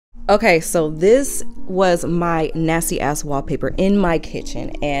Okay, so this was my nasty ass wallpaper in my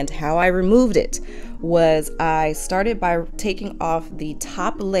kitchen, and how I removed it was I started by taking off the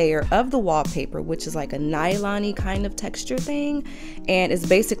top layer of the wallpaper, which is like a nylon-y kind of texture thing, and it's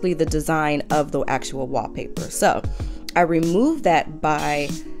basically the design of the actual wallpaper. So I removed that by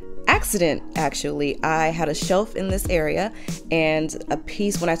accident. Actually, I had a shelf in this area, and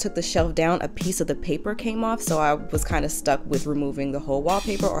when I took the shelf down, a piece of the paper came off, so I was kind of stuck with removing the whole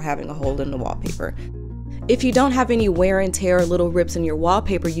wallpaper or having a hole in the wallpaper. If you don't have any wear and tear or little rips in your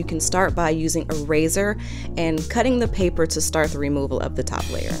wallpaper, you can start by using a razor and cutting the paper to start the removal of the top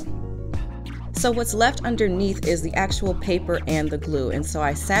layer. So what's left underneath is the actual paper and the glue, and so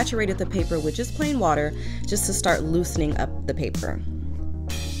I saturated the paper with just plain water just to start loosening up the paper.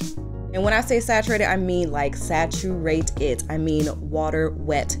 And when I say saturated, I mean like saturate it. I mean water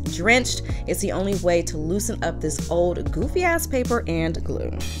wet drenched. It's the only way to loosen up this old goofy ass paper and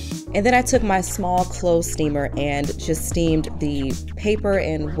glue. And then I took my small clothes steamer and just steamed the paper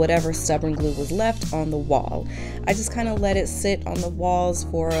and whatever stubborn glue was left on the wall. I just kind of let it sit on the walls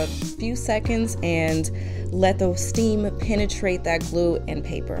for a few seconds and let the steam penetrate that glue and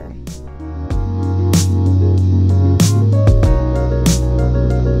paper.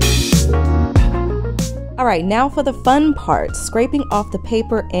 All right, now for the fun part, scraping off the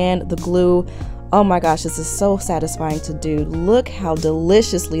paper and the glue. Oh my gosh, this is so satisfying to do. Look how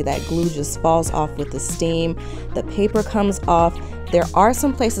deliciously that glue just falls off with the steam. The paper comes off. There are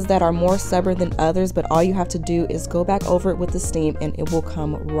some places that are more stubborn than others, but all you have to do is go back over it with the steam and it will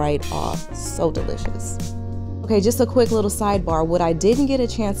come right off. So delicious. Okay, just a quick little sidebar. What I didn't get a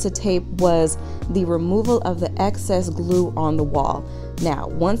chance to tape was the removal of the excess glue on the wall. Now,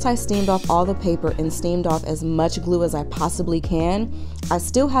 once I steamed off all the paper and steamed off as much glue as I possibly can, I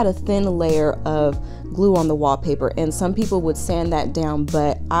still had a thin layer of glue on the wallpaper, and some people would sand that down,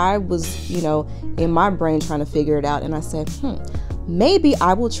 but I was, in my brain trying to figure it out, and I said, maybe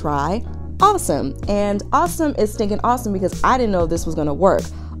I will try Awesome. And Awesome is stinking awesome because I didn't know this was gonna work.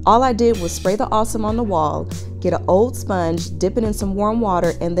 All I did was spray the Awesome on the wall, get an old sponge, dip it in some warm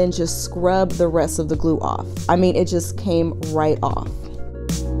water, and then just scrub the rest of the glue off. I mean, it just came right off.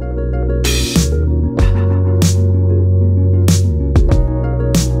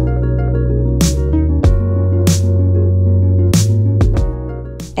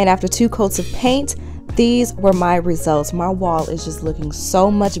 And after 2 coats of paint, these were my results. My wall is just looking so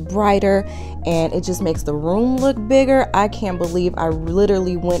much brighter and it just makes the room look bigger. I can't believe I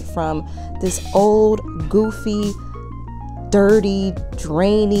literally went from this old, goofy, dirty,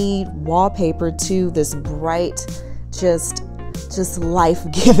 drainy wallpaper to this bright, just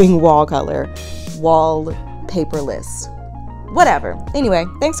life-giving wall color, wallpaperless. Whatever. Anyway,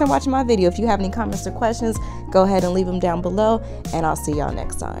 thanks for watching my video. If you have any comments or questions, go ahead and leave them down below, and I'll see y'all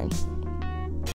next time.